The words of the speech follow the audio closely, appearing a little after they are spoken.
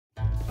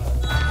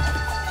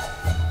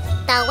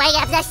The way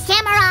of the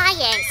samurai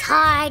is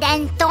hard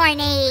and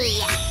thorny.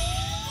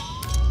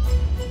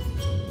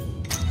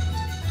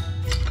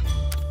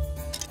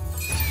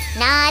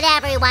 Not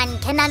everyone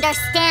can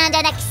understand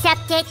and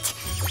accept it.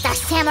 The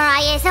samurai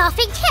is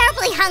often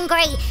terribly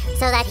hungry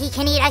so that he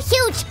can eat a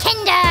huge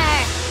kinder.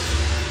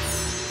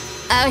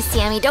 Oh,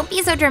 Sammy, don't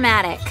be so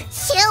dramatic.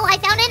 Shoo, I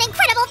found an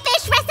incredible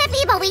fish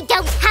recipe, but we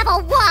don't have a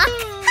wok.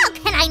 How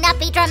can I not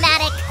be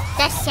dramatic?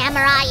 The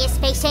samurai is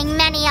facing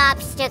many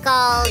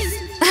obstacles.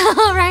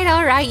 All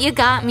right, you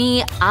got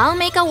me. I'll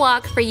make a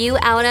wok for you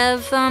out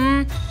of,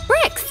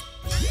 bricks.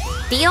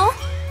 Deal?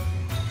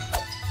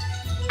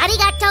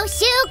 Arigato,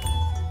 Shoo.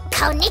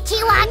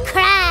 Konnichiwa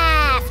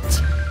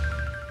Craft.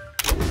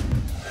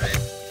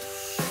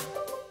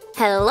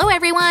 Hello,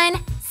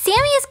 everyone.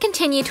 Sammy has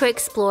continued to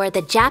explore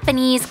the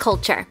Japanese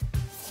culture.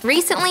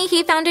 Recently,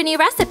 he found a new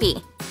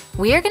recipe.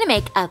 We're gonna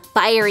make a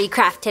fiery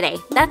craft today.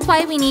 That's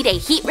why we need a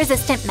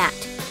heat-resistant mat.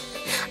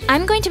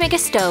 I'm going to make a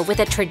stove with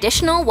a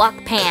traditional wok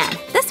pan.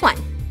 This one.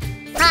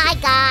 Hi,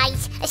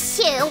 guys.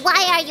 Shoo,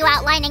 why are you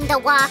outlining the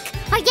wok?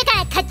 Are you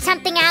gonna cut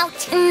something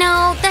out?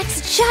 No,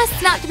 that's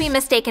just not to be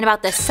mistaken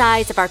about the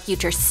size of our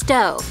future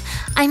stove.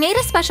 I made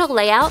a special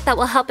layout that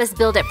will help us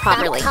build it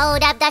properly. The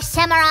code of the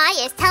samurai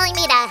is telling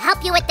me to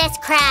help you with this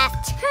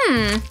craft.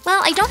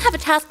 Well, I don't have a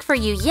task for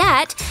you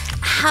yet.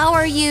 How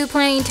are you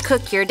planning to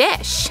cook your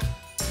dish?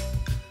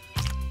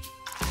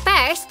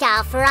 First,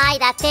 I'll fry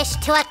the fish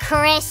to a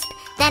crisp.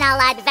 Then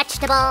I'll add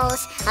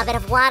vegetables, a bit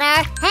of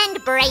water,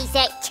 and braise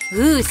it.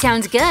 Ooh,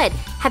 sounds good.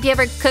 Have you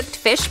ever cooked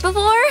fish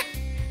before?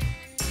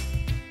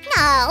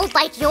 No,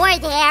 but you're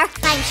there.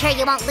 I'm sure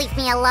you won't leave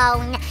me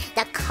alone.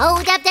 The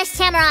code of the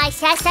samurai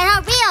says that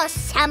a real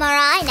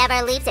samurai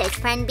never leaves his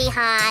friend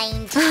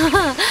behind.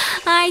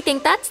 I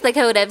think that's the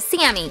code of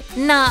Sammy,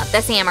 not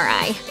the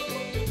samurai.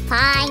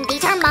 Fine,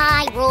 these are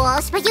my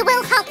rules, but you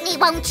will help me,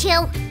 won't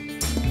you?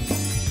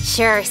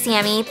 Sure,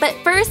 Sammy, but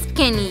first,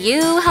 can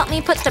you help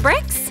me put the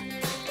bricks?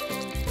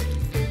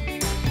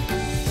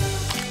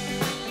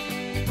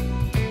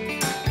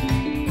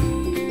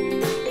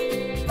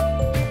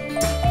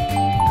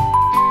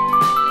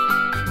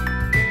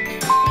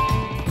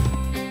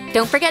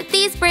 Don't forget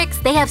these bricks,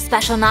 they have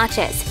special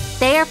notches.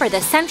 They are for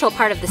the central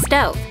part of the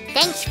stove.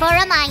 Thanks for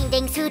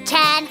reminding,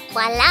 Su-chan.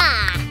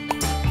 Voila!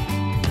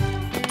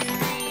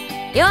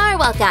 You're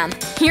welcome.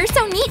 You're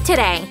so neat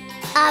today.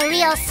 A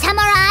real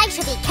samurai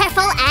should be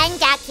careful and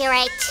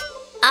accurate.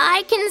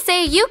 I can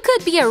say you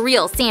could be a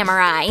real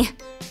samurai.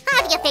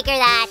 How do you figure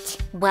that?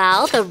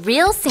 Well, the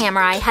real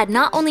samurai had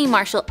not only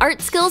martial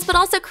art skills, but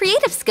also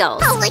creative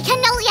skills. Holy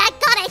cannoli, I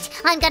got it!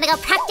 I'm gonna go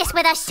practice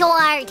with a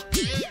sword.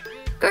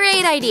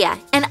 Great idea.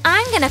 And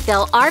I'm gonna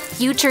fill our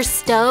future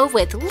stove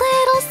with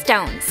little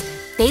stones.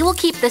 They will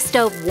keep the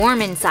stove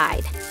warm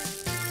inside.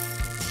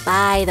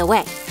 By the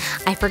way,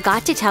 I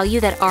forgot to tell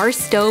you that our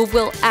stove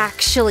will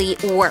actually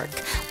work.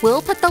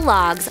 We'll put the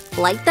logs,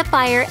 light the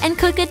fire, and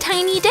cook a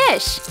tiny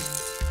dish.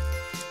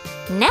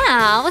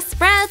 Now,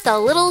 spread the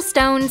little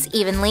stones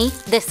evenly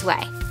this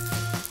way.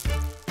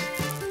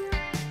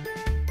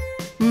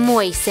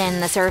 Moisten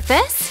the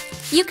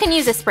surface. You can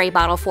use a spray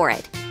bottle for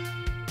it.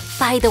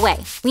 By the way,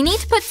 we need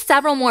to put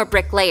several more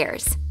brick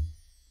layers.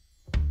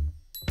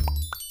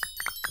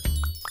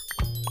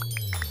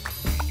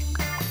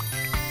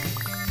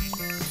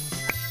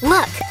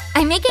 Look,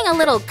 I'm making a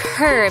little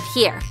curve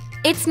here.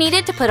 It's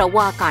needed to put a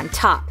wok on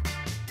top.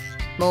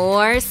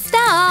 More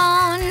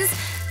stones!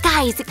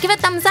 Guys, give a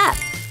thumbs up.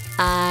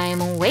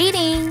 I'm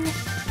waiting.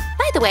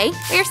 By the way,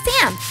 where's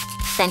Sam?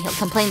 Then he'll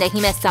complain that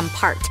he missed some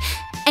part.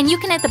 And you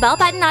can hit the bell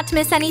button not to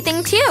miss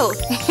anything too.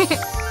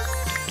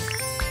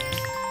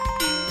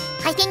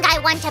 I think I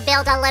want to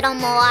build a little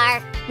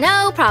more.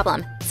 No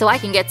problem, so I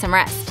can get some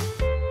rest.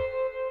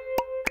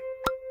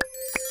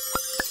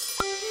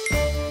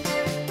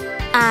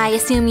 I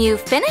assume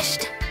you've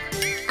finished?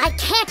 I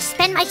can't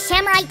spend my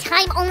samurai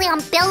time only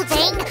on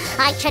building.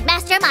 I should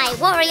master my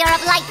warrior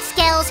of light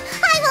skills.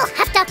 I will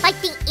have to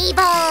fight the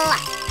evil.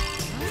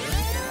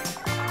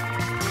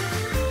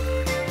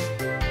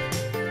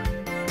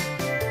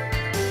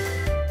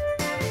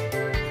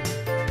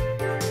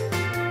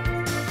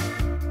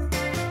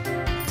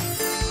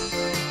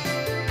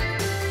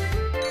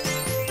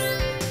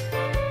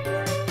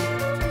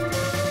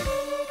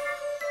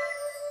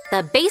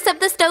 The base of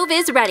the stove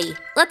is ready.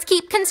 Let's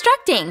keep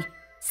constructing.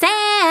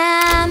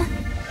 Sam!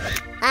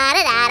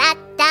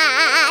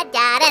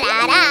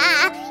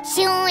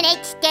 Soon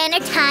it's dinner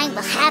time,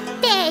 we'll have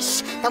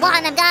fish. The one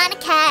I'm gonna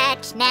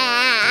catch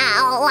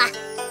now.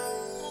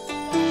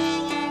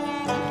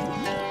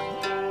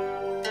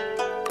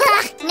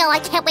 No, I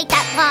can't wait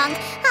that long.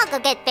 I'll go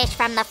get fish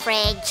from the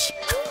fridge.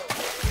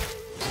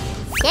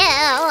 So,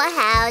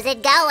 how's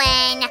it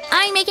going?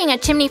 I'm making a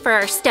chimney for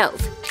our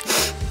stove.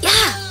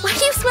 Yeah, why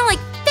do you smell like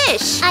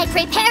fish? I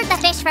prepared the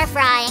fish for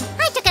frying.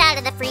 I took it out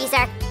of the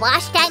freezer,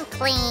 washed and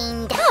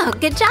cleaned. Oh,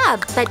 good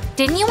job. But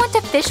didn't you want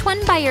to fish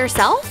one by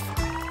yourself?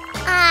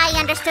 I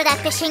understood that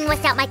fishing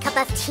was not my cup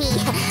of tea.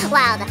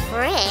 Wow, the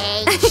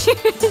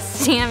fridge.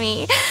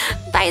 Sammy,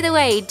 By the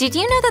way, did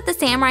you know that the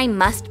samurai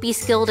must be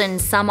skilled in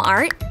some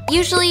art?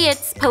 Usually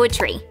it's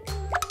poetry.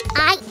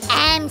 I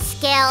am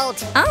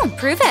skilled. Oh,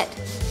 prove it.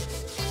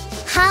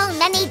 How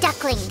many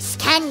ducklings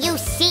can you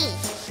see?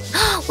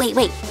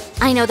 Wait.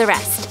 I know the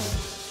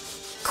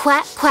rest.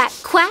 Quack, quack,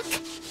 quack.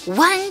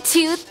 1,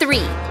 2, 3.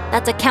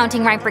 That's a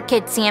counting rhyme for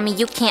kids, Sammy.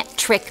 You can't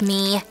trick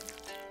me.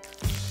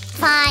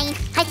 Fine.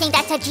 I think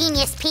that's a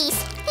genius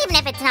piece, even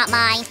if it's not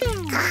mine.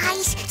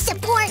 Guys,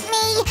 support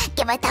me.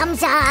 Give a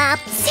thumbs up.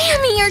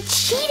 Sammy, you're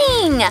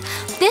cheating.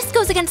 This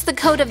goes against the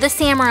code of the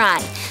samurai.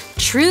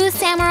 True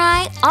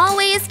samurai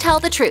always tell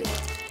the truth.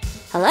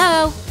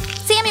 Hello?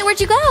 Sammy,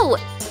 where'd you go?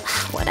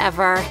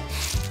 Whatever.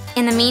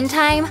 In the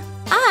meantime,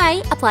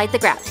 I applied the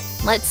grout.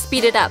 Let's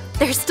speed it up.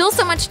 There's still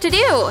so much to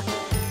do.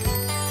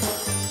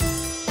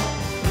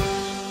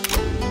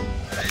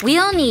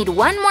 We'll need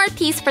one more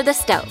piece for the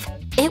stove.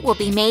 It will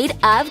be made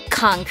of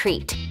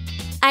concrete.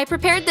 I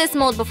prepared this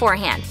mold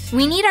beforehand.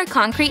 We need our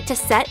concrete to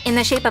set in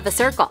the shape of a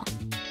circle.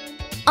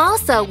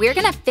 Also, we're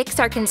gonna fix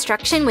our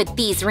construction with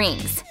these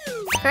rings.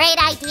 Great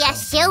idea,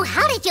 Sue.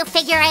 How did you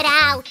figure it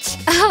out?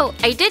 Oh,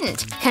 I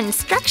didn't.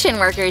 Construction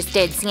workers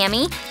did,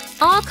 Sammy.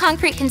 All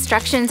concrete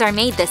constructions are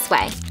made this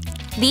way.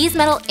 These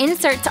metal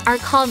inserts are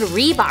called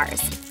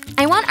rebars.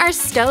 I want our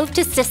stove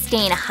to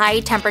sustain high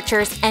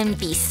temperatures and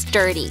be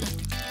sturdy.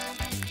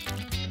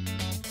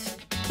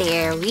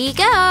 There we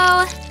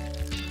go.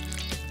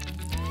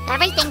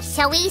 Everything's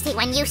so easy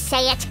when you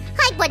say it.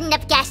 I wouldn't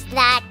have guessed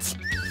that.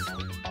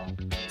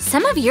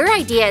 Some of your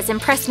ideas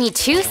impressed me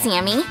too,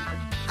 Sammy.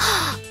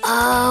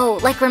 Oh,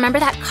 like remember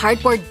that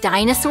cardboard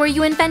dinosaur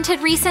you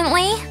invented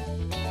recently?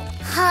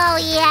 Oh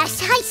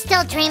yes, I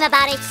still dream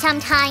about it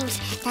sometimes.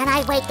 Then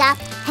I wake up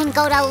and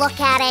go to look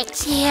at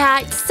it.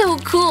 Yeah, it's so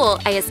cool.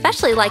 I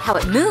especially like how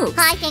it moves.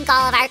 I think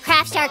all of our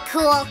crafts are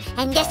cool,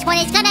 and this one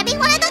is gonna be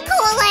one of the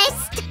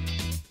coolest.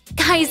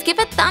 Guys, give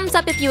a thumbs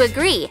up if you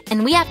agree,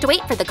 and we have to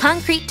wait for the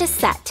concrete to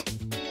set.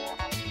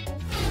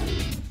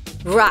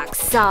 Rock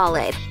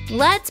solid.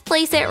 Let's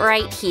place it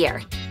right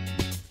here.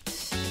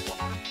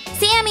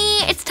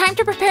 Sammy, it's time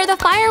to prepare the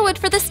firewood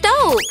for the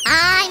stove.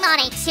 I'm on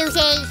it, Susie.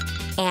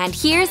 And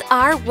here's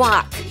our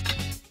wok.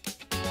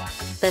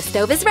 The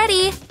stove is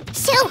ready.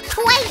 Sue,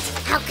 wait!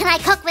 How can I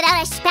cook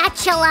without a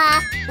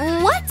spatula?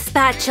 What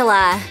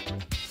spatula?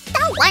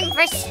 The one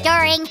for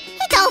stirring.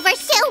 It's over,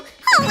 Sue.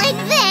 All in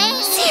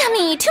vain.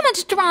 Sammy, too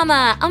much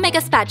drama. I'll make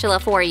a spatula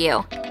for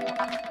you.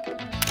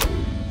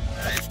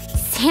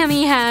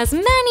 Sammy has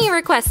many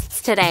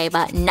requests today,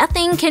 but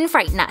nothing can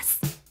frighten us.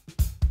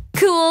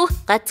 Cool,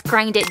 let's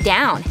grind it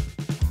down.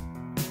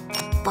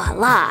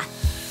 Voila!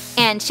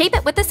 And shape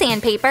it with the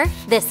sandpaper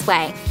this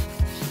way.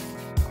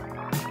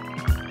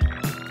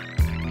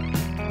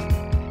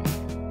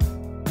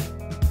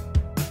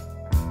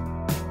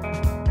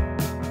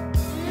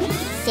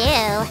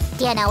 Sue,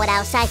 do you know what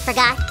else I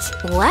forgot?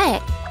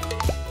 What?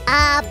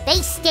 A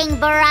basting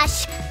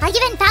brush. I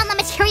even found the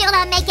material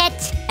to make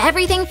it.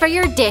 Everything for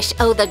your dish,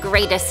 oh the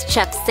greatest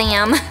Chef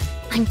Sam.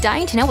 I'm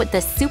dying to know what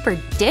the super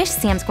dish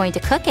Sam's going to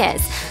cook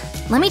is.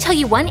 Let me tell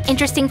you one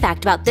interesting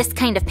fact about this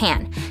kind of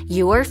pan.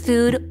 Your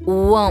food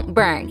won't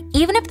burn,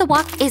 even if the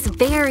wok is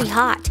very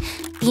hot.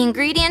 The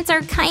ingredients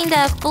are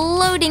kinda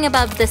floating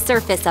above the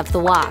surface of the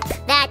wok.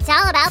 That's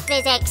all about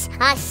physics.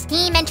 A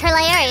steam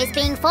interlayer is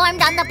being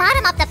formed on the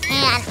bottom of the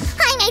pan.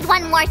 I made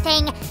one more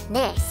thing.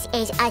 This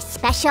is a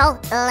special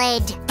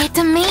lid. It's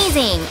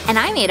amazing! And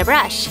I made a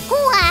brush.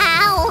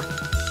 Wow!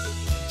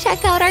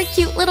 Check out our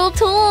cute little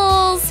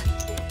tools!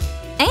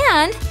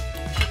 And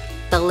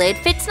the lid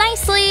fits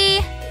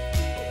nicely.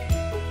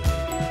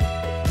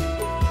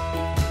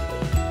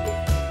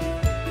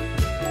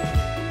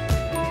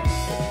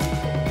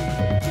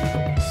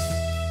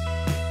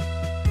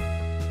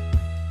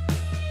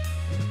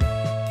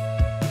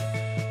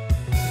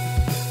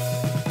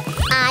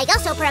 I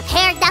also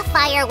prepared the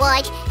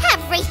firewood.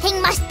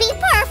 Everything must be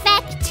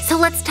perfect. So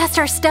let's test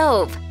our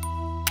stove.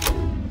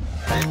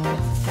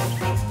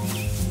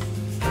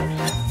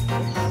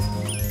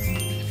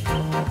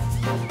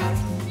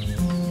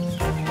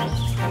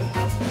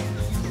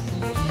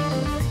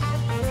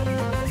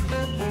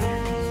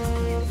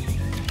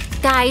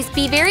 Guys,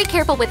 be very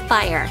careful with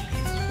fire.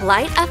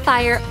 Light a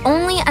fire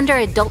only under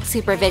adult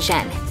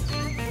supervision.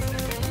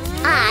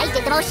 I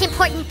did the most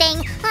important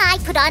thing. I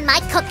put on my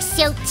cook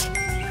suit.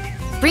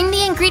 Bring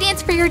the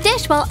ingredients for your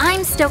dish while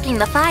I'm stoking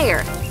the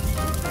fire.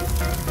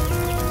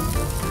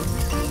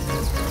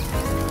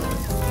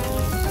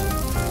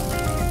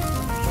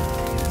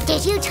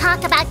 Did you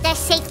talk about the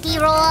safety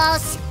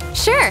rules?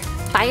 Sure,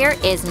 fire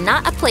is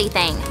not a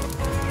plaything.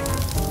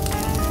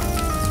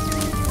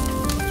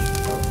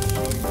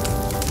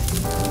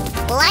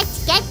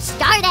 Let's get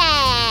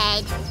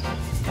started!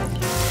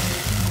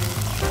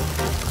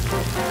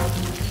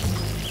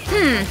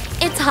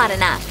 It's hot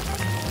enough.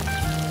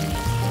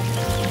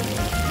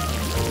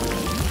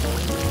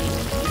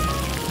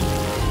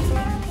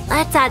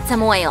 Let's add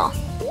some oil,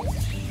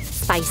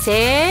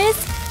 spices,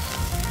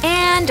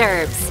 and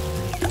herbs.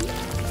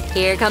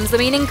 Here comes the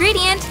main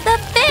ingredient, the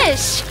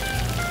fish.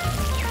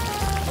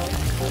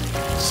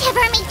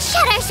 Shiver me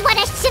cheddars, what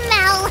a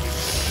smell!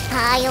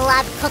 I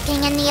love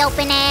cooking in the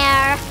open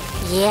air.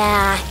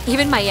 Yeah,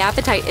 even my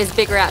appetite is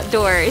bigger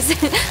outdoors.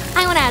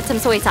 I want to add some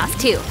soy sauce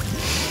too.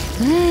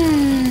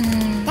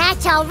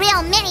 That's a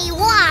real mini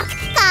wok.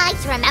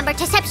 Guys, remember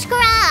to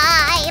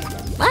subscribe.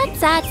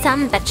 Let's add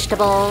some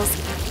vegetables.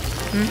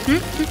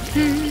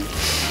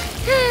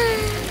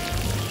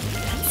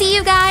 See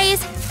you guys.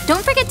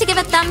 Don't forget to give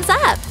a thumbs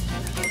up.